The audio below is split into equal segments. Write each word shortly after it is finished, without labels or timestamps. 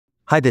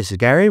Hi, this is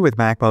Gary with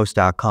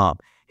MACMOST.com.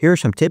 Here are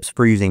some tips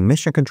for using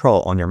Mission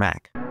Control on your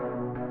Mac.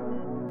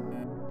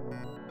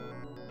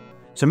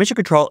 So Mission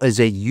Control is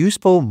a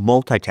useful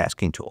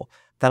multitasking tool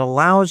that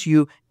allows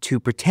you to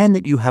pretend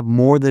that you have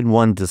more than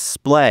one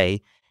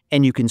display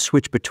and you can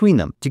switch between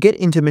them. To get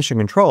into Mission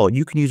Control,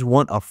 you can use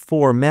one of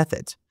four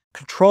methods.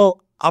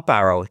 Control up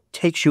arrow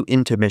takes you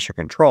into Mission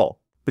Control,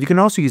 but you can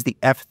also use the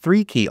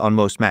F3 key on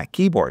most Mac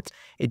keyboards.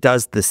 It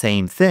does the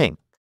same thing.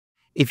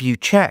 If you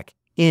check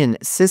in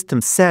System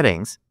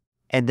Settings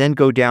and then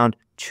go down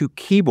to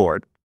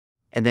Keyboard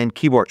and then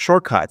Keyboard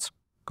Shortcuts,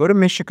 go to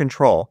Mission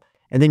Control,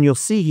 and then you'll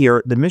see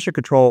here the Mission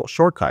Control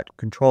shortcut,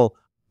 Control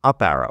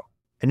up arrow.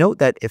 And note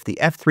that if the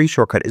F3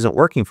 shortcut isn't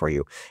working for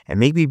you, and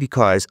maybe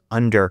because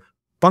under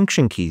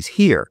Function keys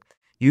here,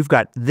 you've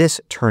got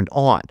this turned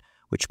on,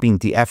 which means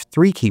the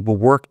F3 key will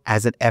work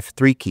as an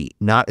F3 key,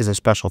 not as a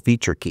special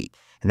feature key.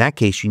 In that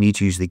case, you need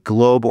to use the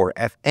Globe or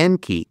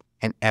FN key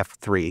and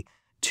F3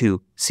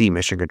 to see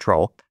Mission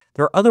Control.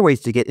 There are other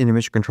ways to get into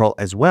Mission Control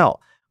as well.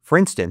 For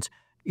instance,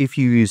 if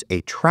you use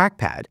a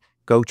trackpad,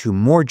 go to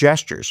More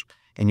Gestures,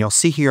 and you'll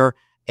see here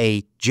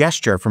a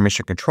gesture for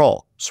Mission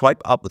Control.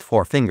 Swipe up with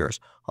 4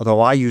 fingers,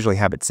 although I usually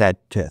have it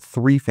set to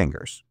 3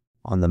 fingers.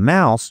 On the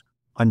mouse,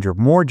 under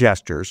More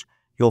Gestures,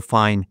 you'll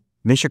find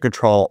Mission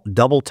Control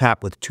double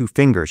tap with 2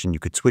 fingers, and you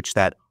could switch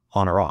that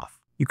on or off.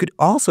 You could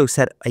also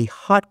set a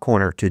hot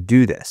corner to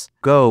do this.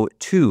 Go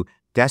to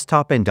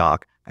Desktop and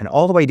Dock, and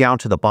all the way down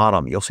to the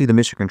bottom, you'll see the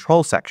Mission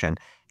Control section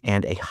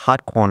and a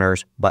Hot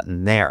Corners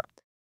button there.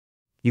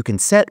 You can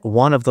set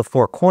one of the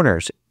 4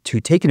 corners to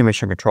take into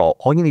Mission Control.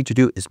 All you need to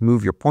do is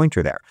move your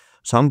pointer there.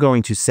 So I'm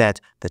going to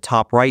set the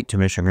top right to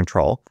Mission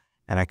Control,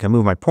 and I can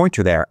move my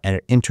pointer there and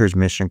it enters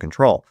Mission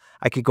Control.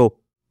 I could go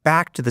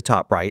back to the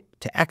top right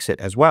to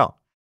exit as well.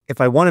 If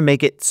I want to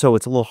make it so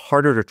it's a little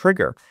harder to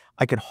trigger,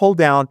 I can hold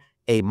down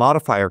a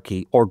modifier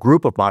key or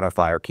group of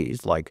modifier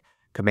keys like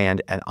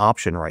Command and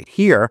Option right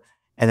here,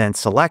 and then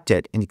select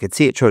it, and you can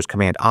see it shows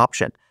Command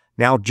Option.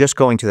 Now just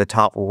going to the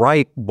top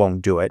right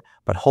won't do it,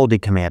 but holding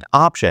Command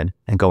Option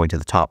and going to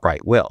the top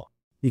right will.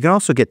 You can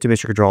also get to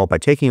Mission Control by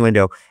taking a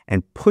window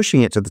and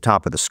pushing it to the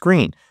top of the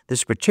screen. This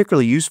is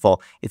particularly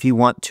useful if you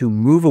want to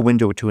move a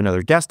window to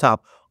another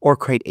desktop or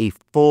create a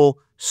full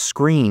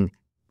screen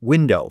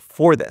window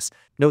for this.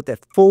 Note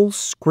that full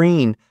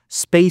screen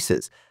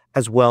spaces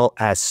as well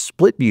as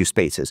split view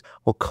spaces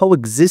will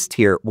coexist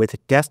here with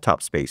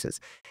desktop spaces.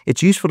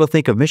 It's useful to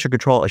think of Mission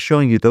Control as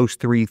showing you those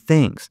 3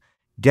 things: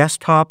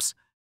 desktops,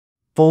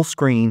 full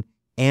screen,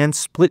 and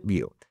split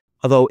view.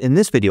 Although in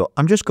this video,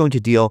 I'm just going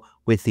to deal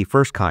with the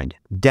first kind,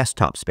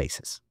 desktop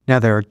spaces. Now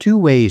there are 2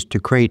 ways to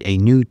create a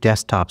new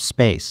desktop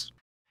space.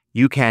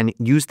 You can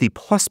use the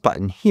plus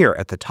button here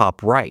at the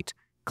top right.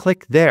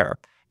 Click there,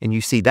 and you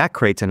see that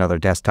creates another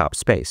desktop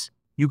space.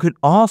 You could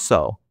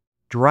also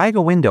drag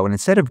a window, and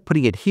instead of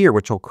putting it here,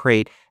 which will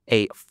create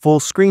a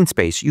full screen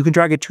space, you can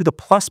drag it to the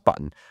plus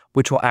button,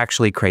 which will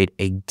actually create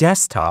a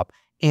desktop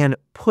and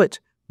put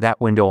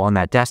that window on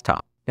that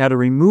desktop. Now to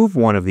remove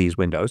one of these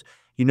windows,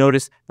 you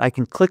notice I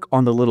can click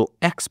on the little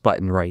X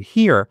button right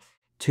here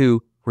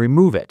to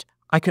remove it.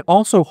 I can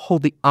also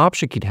hold the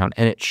Option key down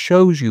and it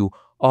shows you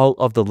all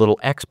of the little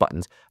X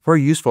buttons.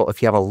 Very useful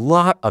if you have a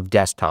lot of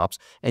desktops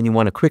and you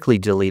want to quickly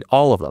delete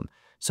all of them.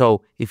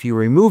 So if you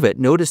remove it,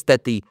 notice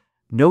that the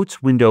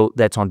Notes window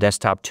that's on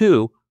desktop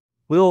 2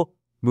 will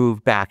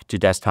move back to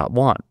desktop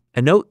 1.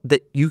 And note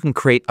that you can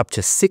create up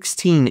to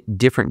 16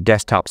 different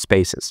desktop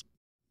spaces.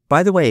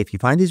 By the way, if you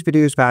find these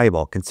videos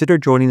valuable, consider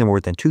joining the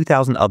more than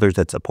 2,000 others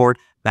that support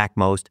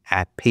MACMOST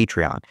at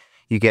Patreon.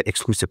 You get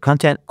exclusive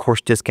content, course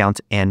discounts,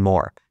 and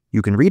more.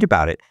 You can read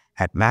about it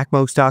at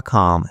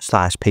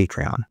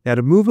macmost.com/Patreon. Now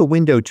to move a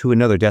window to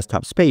another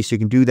desktop space, you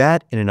can do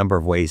that in a number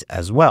of ways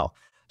as well.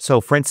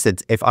 So for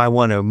instance, if I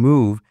want to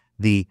move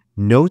the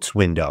Notes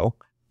window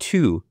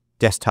to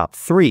desktop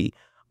 3,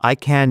 I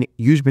can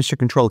use Mission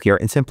Control here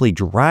and simply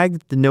drag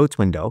the Notes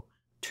window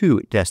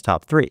to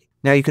desktop 3.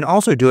 Now you can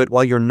also do it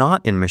while you're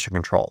not in Mission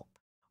Control.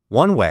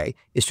 One way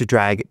is to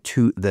drag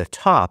to the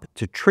top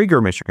to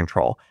trigger Mission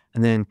Control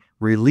and then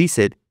release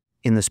it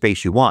in the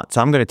space you want.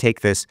 So I'm going to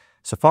take this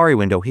Safari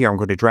window here, I'm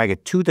going to drag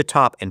it to the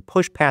top and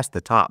push past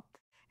the top.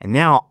 And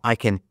now I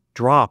can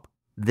drop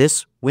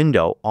this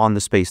window on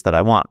the space that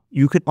I want.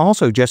 You could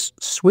also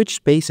just switch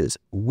spaces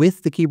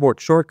with the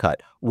keyboard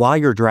shortcut while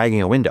you're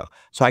dragging a window.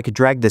 So I could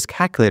drag this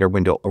calculator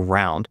window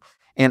around,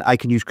 and I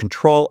can use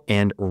Control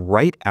and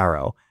right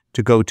arrow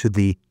to go to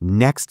the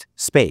next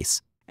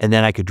space, and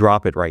then I could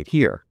drop it right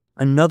here.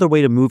 Another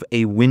way to move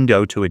a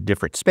window to a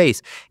different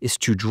space is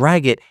to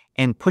drag it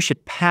and push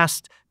it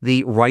past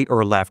the right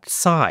or left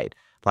side,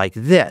 like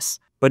this.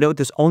 But note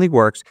this only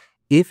works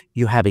if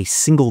you have a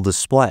single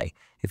display.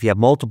 If you have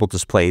multiple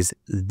displays,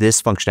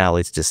 this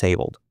functionality is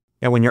disabled.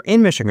 Now when you're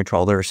in Mission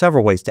Control, there are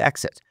several ways to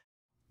exit.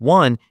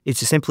 One is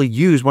to simply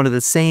use one of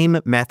the same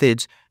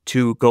methods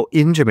to go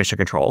into Mission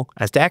Control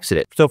as to exit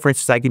it. So for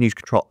instance, I can use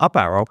Control up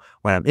arrow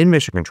when I'm in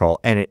Mission Control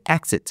and it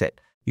exits it.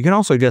 You can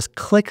also just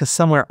click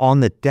somewhere on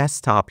the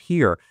desktop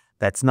here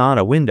that's not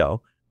a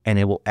window and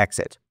it will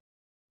exit.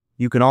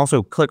 You can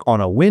also click on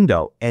a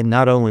window, and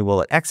not only will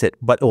it exit,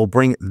 but it will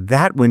bring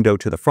that window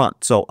to the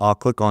front. So I'll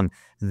click on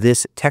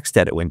this text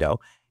edit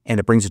window, and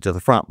it brings it to the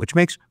front, which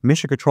makes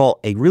Mission Control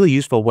a really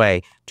useful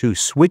way to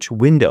switch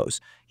windows.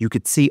 You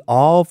could see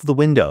all of the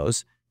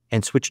windows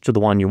and switch to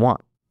the one you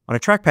want. On a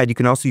trackpad, you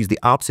can also use the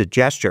opposite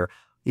gesture,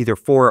 either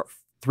 4 or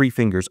 3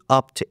 fingers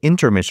up to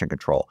enter Mission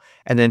Control,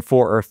 and then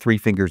 4 or 3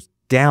 fingers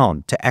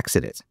down to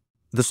exit it.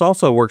 This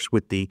also works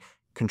with the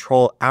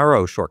Control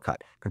arrow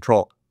shortcut.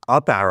 Control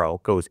up arrow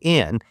goes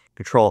in,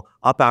 Control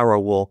up arrow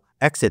will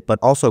exit, but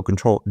also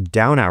Control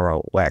down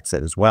arrow will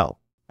exit as well.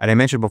 And I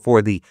mentioned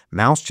before the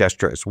mouse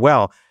gesture as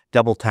well.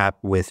 Double tap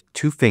with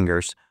 2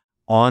 fingers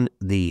on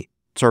the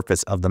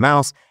surface of the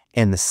mouse,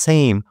 and the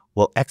same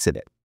will exit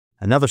it.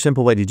 Another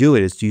simple way to do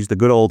it is to use the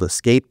good old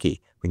escape key.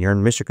 When you're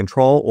in Mission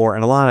Control or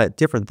in a lot of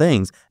different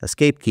things,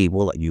 escape key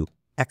will let you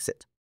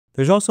exit.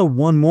 There's also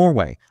one more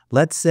way.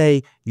 Let's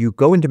say you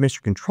go into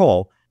Mission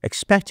Control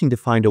expecting to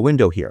find a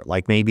window here,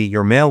 like maybe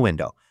your mail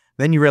window.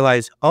 Then you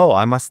realize, oh,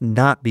 I must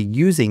not be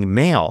using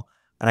mail.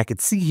 And I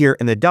could see here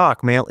in the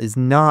dock, mail is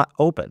not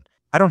open.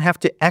 I don't have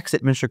to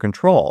exit Mission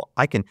Control.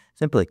 I can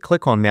simply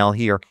click on mail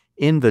here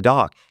in the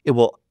dock. It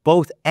will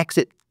both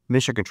exit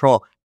Mission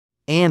Control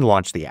and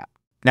launch the app.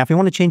 Now, if you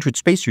want to change which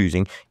space you're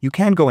using, you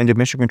can go into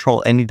Mission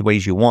Control any of the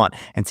ways you want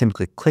and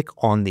simply click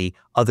on the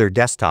other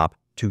desktop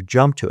to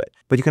jump to it.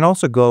 But you can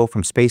also go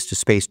from space to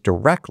space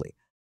directly.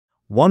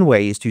 One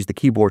way is to use the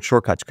keyboard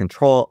shortcuts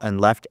Control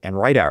and left and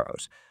right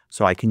arrows.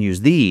 So I can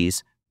use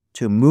these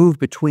to move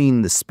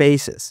between the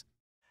spaces.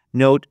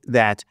 Note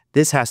that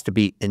this has to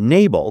be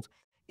enabled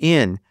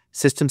in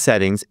System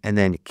Settings and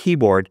then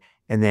Keyboard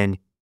and then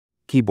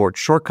Keyboard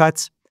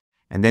Shortcuts.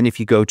 And then if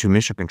you go to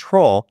Mission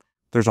Control,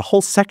 there's a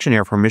whole section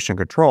here for Mission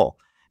Control.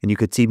 And you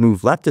could see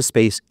move left a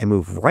space and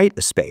move right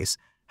a space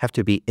have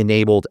to be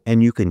enabled,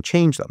 and you can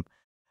change them.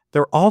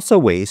 There are also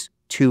ways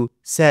to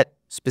set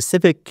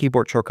specific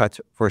keyboard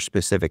shortcuts for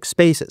specific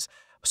spaces.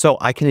 So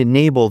I can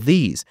enable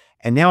these,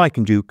 and now I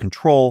can do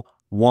Control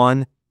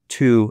 1,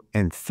 2,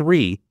 and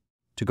 3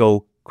 to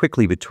go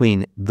quickly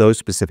between those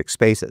specific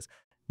spaces.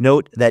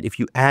 Note that if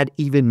you add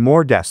even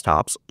more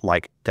desktops,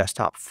 like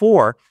desktop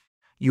 4,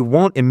 you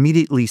won't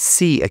immediately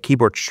see a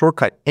keyboard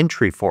shortcut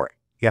entry for it.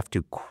 You have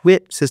to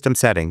quit System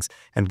Settings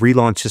and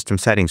relaunch System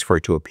Settings for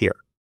it to appear.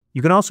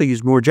 You can also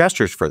use more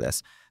gestures for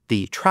this.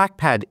 The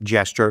trackpad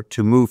gesture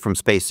to move from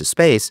space to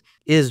space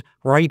is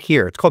right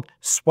here. It's called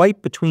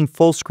Swipe Between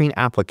Full Screen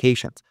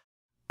Applications.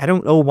 I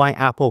don't know why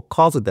Apple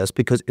calls it this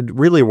because it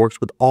really works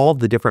with all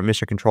the different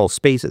Mission Control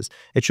spaces.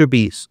 It should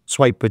be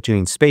Swipe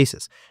Between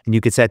Spaces. And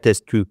you could set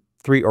this to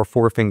 3 or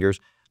 4 fingers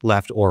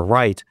left or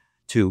right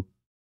to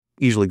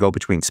easily go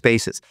between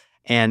spaces.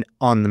 And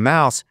on the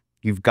mouse,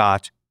 you've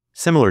got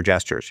similar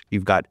gestures.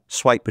 You've got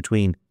Swipe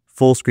Between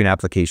Full Screen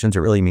Applications.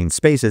 It really means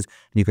spaces.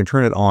 And you can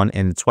turn it on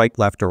and swipe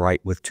left or right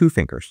with 2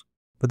 fingers.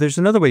 But there's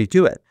another way to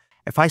do it.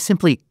 If I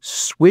simply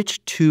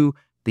switch to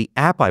the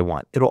app I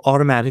want, it'll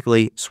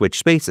automatically switch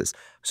spaces.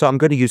 So I'm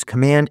going to use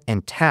Command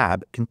and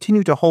Tab,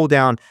 continue to hold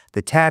down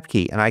the Tab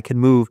key, and I can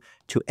move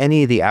to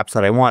any of the apps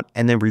that I want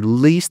and then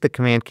release the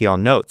Command key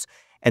on Notes.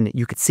 And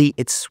you can see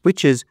it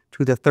switches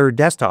to the third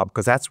desktop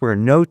because that's where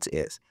Notes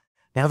is.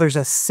 Now there's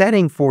a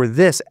setting for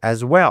this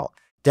as well.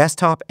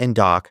 Desktop and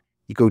Dock,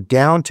 you go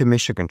down to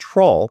Mission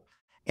Control,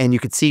 and you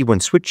can see when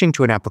switching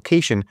to an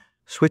application,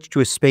 switch to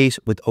a space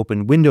with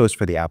open windows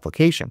for the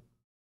application.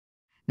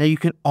 Now you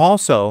can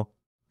also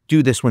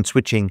do this when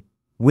switching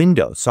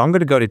windows. So I'm going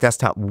to go to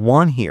desktop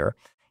 1 here,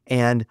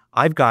 and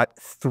I've got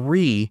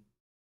 3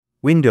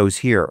 windows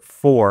here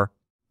for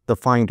the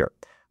Finder.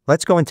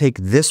 Let's go and take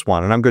this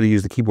one, and I'm going to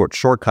use the keyboard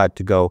shortcut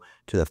to go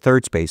to the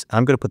third space.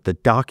 I'm going to put the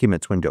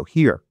Documents window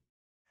here.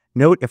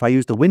 Note if I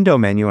use the window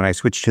menu and I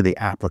switch to the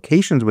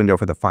Applications window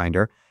for the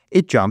Finder,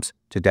 it jumps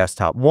to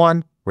desktop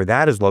 1 where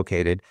that is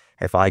located.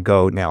 If I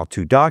go now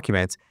to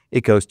Documents,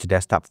 it goes to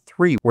desktop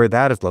 3 where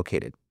that is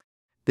located.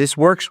 This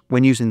works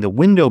when using the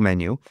window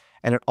menu,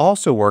 and it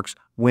also works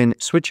when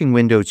switching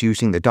windows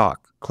using the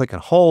dock. Click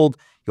and hold,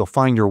 you'll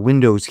find your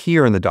windows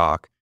here in the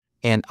dock,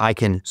 and I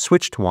can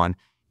switch to one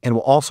and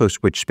will also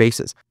switch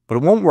spaces. But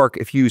it won't work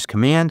if you use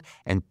Command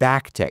and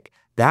Backtick.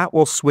 That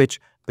will switch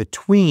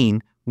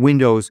between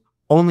windows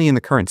only in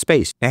the current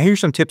space. Now here's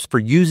some tips for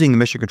using the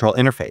Mission Control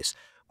interface.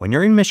 When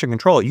you're in Mission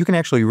Control, you can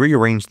actually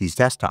rearrange these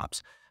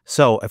desktops.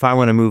 So if I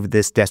want to move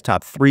this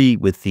desktop 3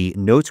 with the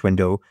Notes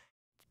window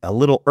a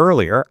little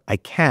earlier, I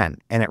can,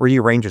 and it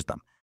rearranges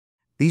them.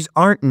 These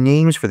aren't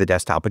names for the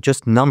desktop, but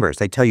just numbers.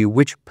 They tell you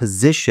which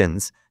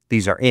positions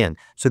these are in.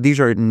 So these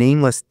are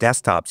nameless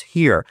desktops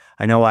here.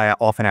 I know I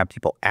often have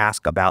people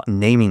ask about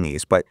naming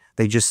these, but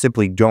they just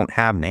simply don't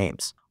have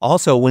names.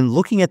 Also, when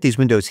looking at these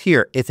windows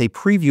here, if a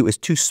preview is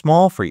too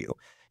small for you,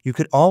 you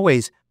could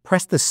always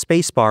press the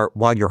spacebar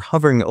while you're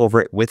hovering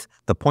over it with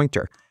the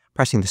pointer.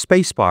 Pressing the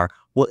spacebar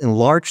will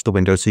enlarge the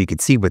window so you can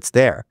see what's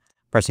there.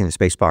 Pressing the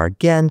spacebar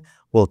again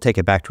will take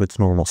it back to its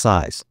normal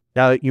size.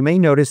 Now, you may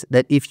notice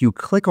that if you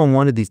click on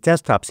one of these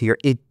desktops here,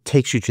 it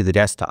takes you to the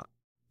desktop.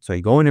 So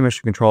you go into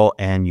Mission Control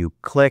and you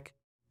click,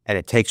 and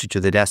it takes you to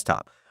the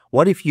desktop.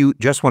 What if you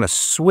just want to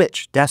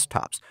switch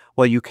desktops?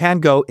 Well, you can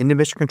go into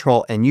Mission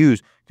Control and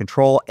use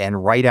Control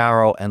and right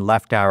arrow and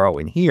left arrow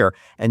in here.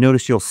 And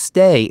notice you'll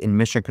stay in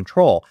Mission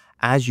Control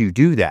as you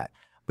do that.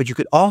 But you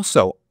could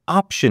also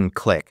Option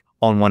click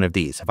on one of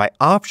these. If I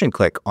Option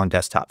click on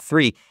Desktop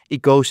 3,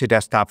 it goes to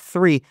Desktop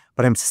 3,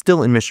 but I'm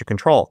still in Mission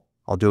Control.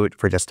 I'll do it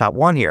for Desktop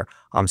 1 here.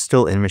 I'm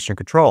still in Mission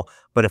Control.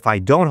 But if I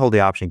don't hold the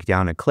Option key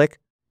down and click,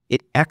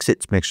 it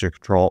exits Mission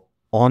Control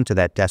onto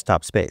that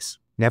desktop space.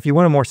 Now, if you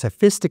want a more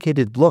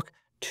sophisticated look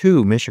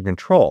to Mission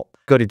Control,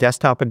 go to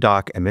Desktop and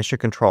Dock and Mission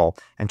Control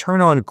and turn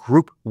on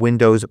Group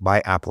Windows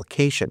by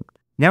Application.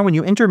 Now, when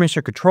you enter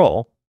Mission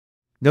Control,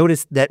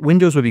 notice that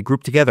windows will be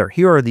grouped together.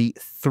 Here are the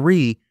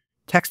 3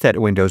 text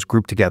edit windows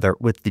grouped together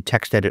with the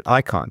text edit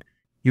icon.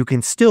 You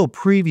can still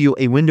preview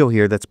a window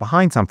here that's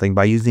behind something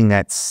by using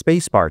that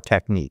spacebar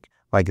technique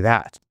like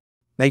that.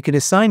 Now, you can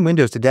assign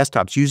windows to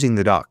desktops using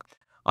the dock.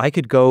 I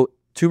could go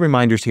to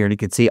Reminders here and you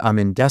can see I'm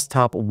in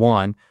Desktop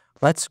 1.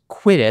 Let's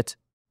quit it.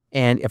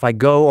 And if I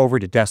go over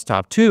to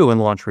Desktop 2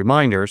 and launch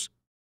Reminders,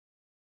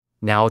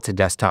 now it's a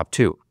Desktop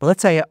 2. But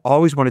let's say I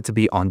always want it to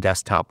be on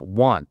Desktop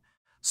 1.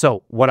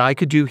 So what I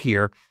could do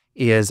here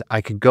is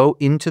I could go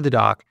into the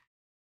dock,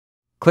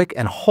 click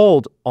and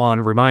hold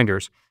on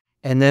Reminders,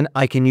 and then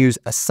I can use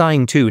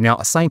Assign To. Now,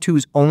 Assign To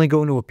is only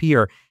going to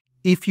appear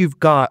if you've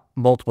got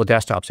multiple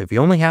desktops. If you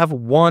only have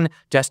one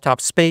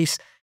desktop space,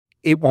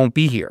 it won't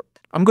be here.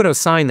 I'm going to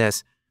assign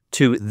this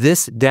to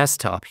this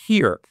desktop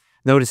here.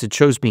 Notice it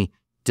shows me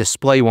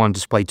Display 1,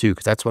 Display 2,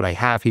 because that's what I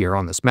have here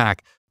on this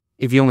Mac.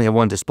 If you only have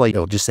one display,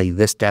 it'll just say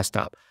this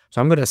desktop.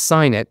 So I'm going to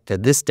assign it to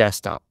this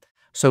desktop.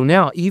 So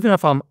now, even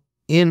if I'm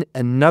in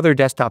another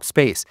desktop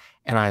space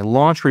and I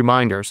launch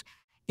Reminders,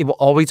 it will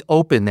always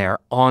open there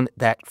on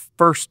that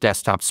first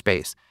desktop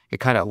space. It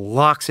kind of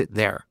locks it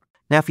there.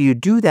 Now, if you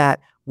do that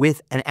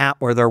with an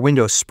app where there are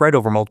windows spread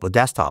over multiple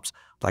desktops,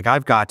 like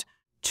I've got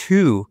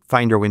 2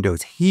 Finder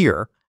windows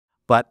here,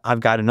 but I've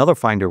got another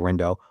Finder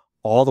window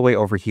all the way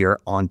over here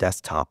on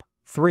Desktop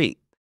 3.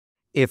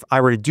 If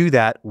I were to do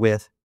that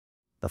with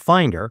the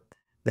Finder,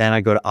 then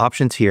I go to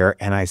Options here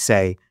and I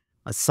say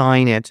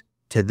assign it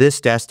to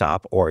this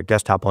desktop, or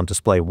desktop on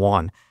Display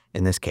 1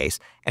 in this case,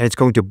 and it's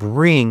going to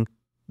bring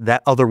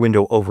that other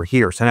window over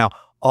here. So now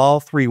all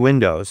 3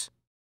 windows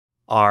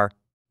are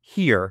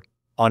here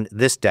on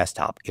this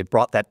desktop. It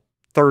brought that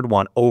third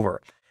one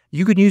over.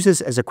 You could use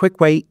this as a quick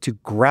way to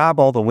grab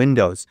all the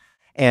windows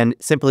and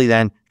simply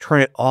then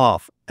turn it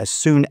off as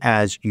soon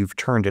as you've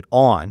turned it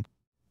on.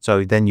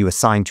 So then you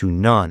assign to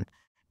none.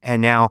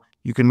 And now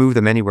you can move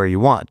them anywhere you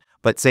want.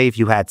 But say if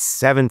you had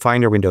 7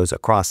 Finder windows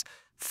across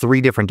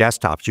 3 different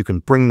desktops, you can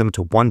bring them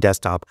to one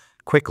desktop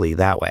quickly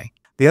that way.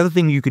 The other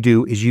thing you could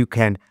do is you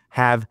can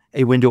have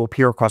a window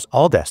appear across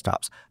all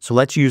desktops. So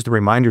let's use the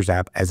Reminders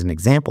app as an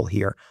example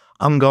here.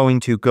 I'm going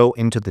to go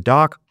into the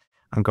dock.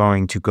 I'm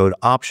going to go to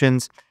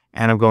Options,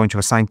 and I'm going to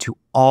assign to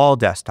all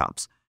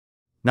desktops.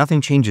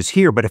 Nothing changes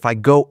here, but if I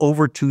go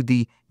over to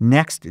the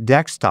next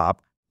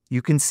desktop,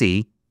 you can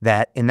see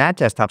that in that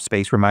desktop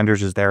space,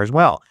 Reminders is there as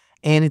well.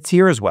 And it's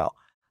here as well.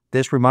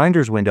 This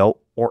Reminders window,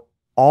 or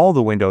all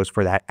the windows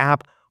for that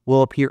app,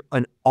 will appear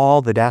on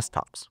all the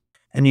desktops.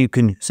 And you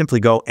can simply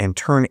go and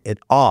turn it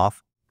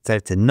off, set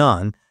it to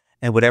none,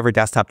 and whatever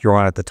desktop you're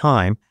on at the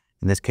time,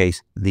 in this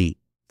case, the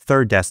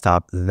third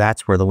desktop,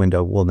 that's where the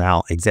window will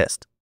now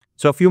exist.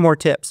 So a few more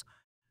tips.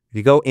 If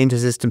you go into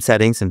System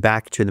Settings and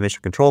back to the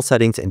Mission Control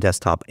settings in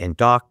Desktop and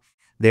Dock,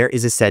 there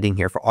is a setting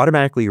here for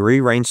automatically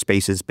rearrange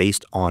spaces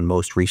based on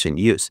most recent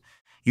use.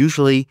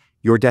 Usually,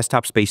 your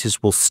desktop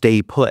spaces will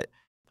stay put.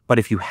 But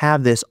if you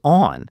have this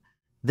on,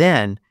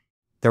 then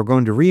they're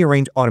going to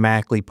rearrange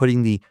automatically,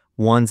 putting the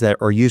ones that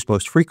are used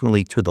most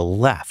frequently to the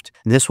left.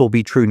 And this will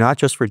be true not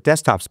just for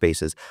desktop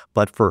spaces,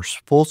 but for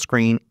full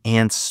screen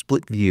and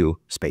split view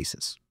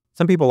spaces.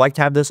 Some people like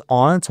to have this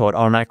on, so it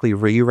automatically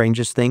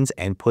rearranges things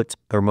and puts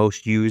their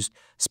most used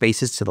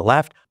spaces to the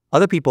left.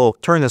 Other people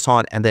turn this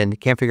on and then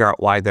can't figure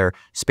out why their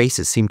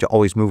spaces seem to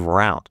always move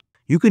around.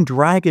 You can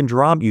drag and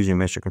drop using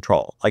Mission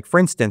Control. Like for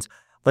instance,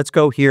 let's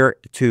go here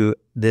to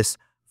this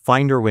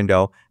Finder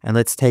window and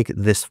let's take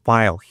this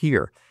file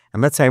here.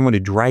 And let's say I want to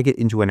drag it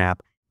into an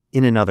app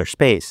in another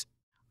space.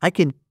 I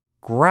can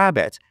grab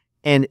it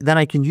and then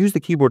I can use the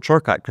keyboard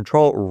shortcut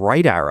Control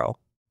right arrow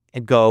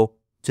and go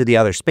to the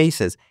other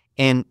spaces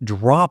and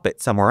drop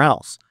it somewhere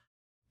else.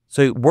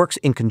 So it works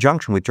in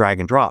conjunction with drag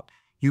and drop.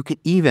 You can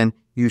even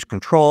use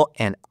Control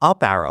and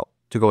up arrow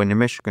to go into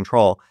Mission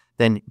Control,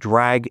 then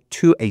drag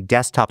to a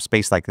desktop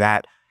space like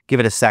that, give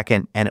it a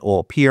second and it will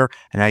appear,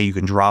 and now you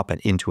can drop it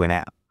into an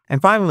app.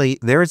 And finally,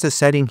 there is a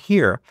setting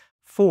here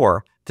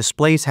for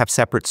displays have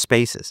separate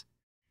spaces.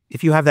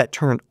 If you have that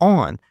turned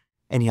on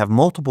and you have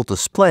multiple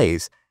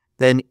displays,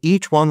 then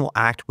each one will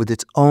act with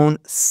its own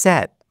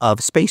set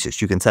of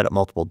spaces. You can set up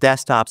multiple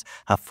desktops,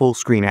 have full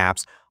screen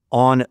apps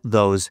on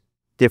those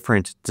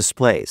different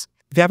displays.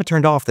 If you have it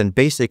turned off, then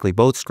basically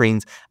both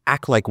screens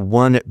act like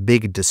one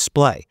big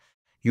display.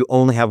 You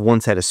only have one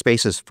set of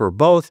spaces for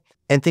both,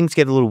 and things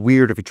get a little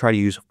weird if you try to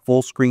use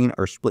full screen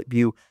or split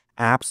view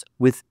apps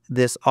with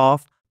this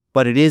off.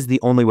 but it is the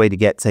only way to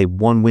get, say,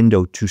 one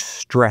window to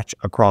stretch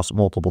across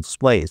multiple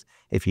displays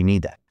if you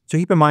need that. So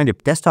keep in mind,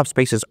 if desktop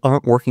spaces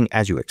aren't working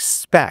as you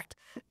expect,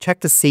 check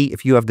to see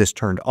if you have this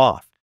turned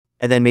off,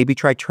 and then maybe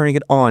try turning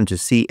it on to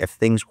see if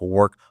things will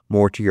work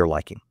more to your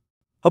liking.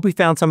 Hope you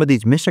found some of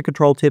these mission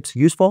control tips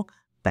useful.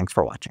 Thanks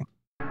for watching.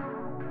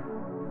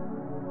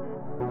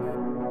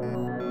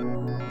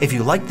 If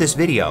you liked this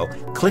video,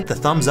 click the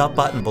thumbs up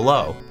button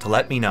below to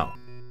let me know.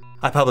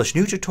 I publish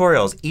new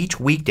tutorials each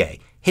weekday.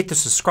 Hit the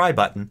subscribe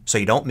button so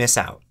you don't miss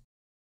out.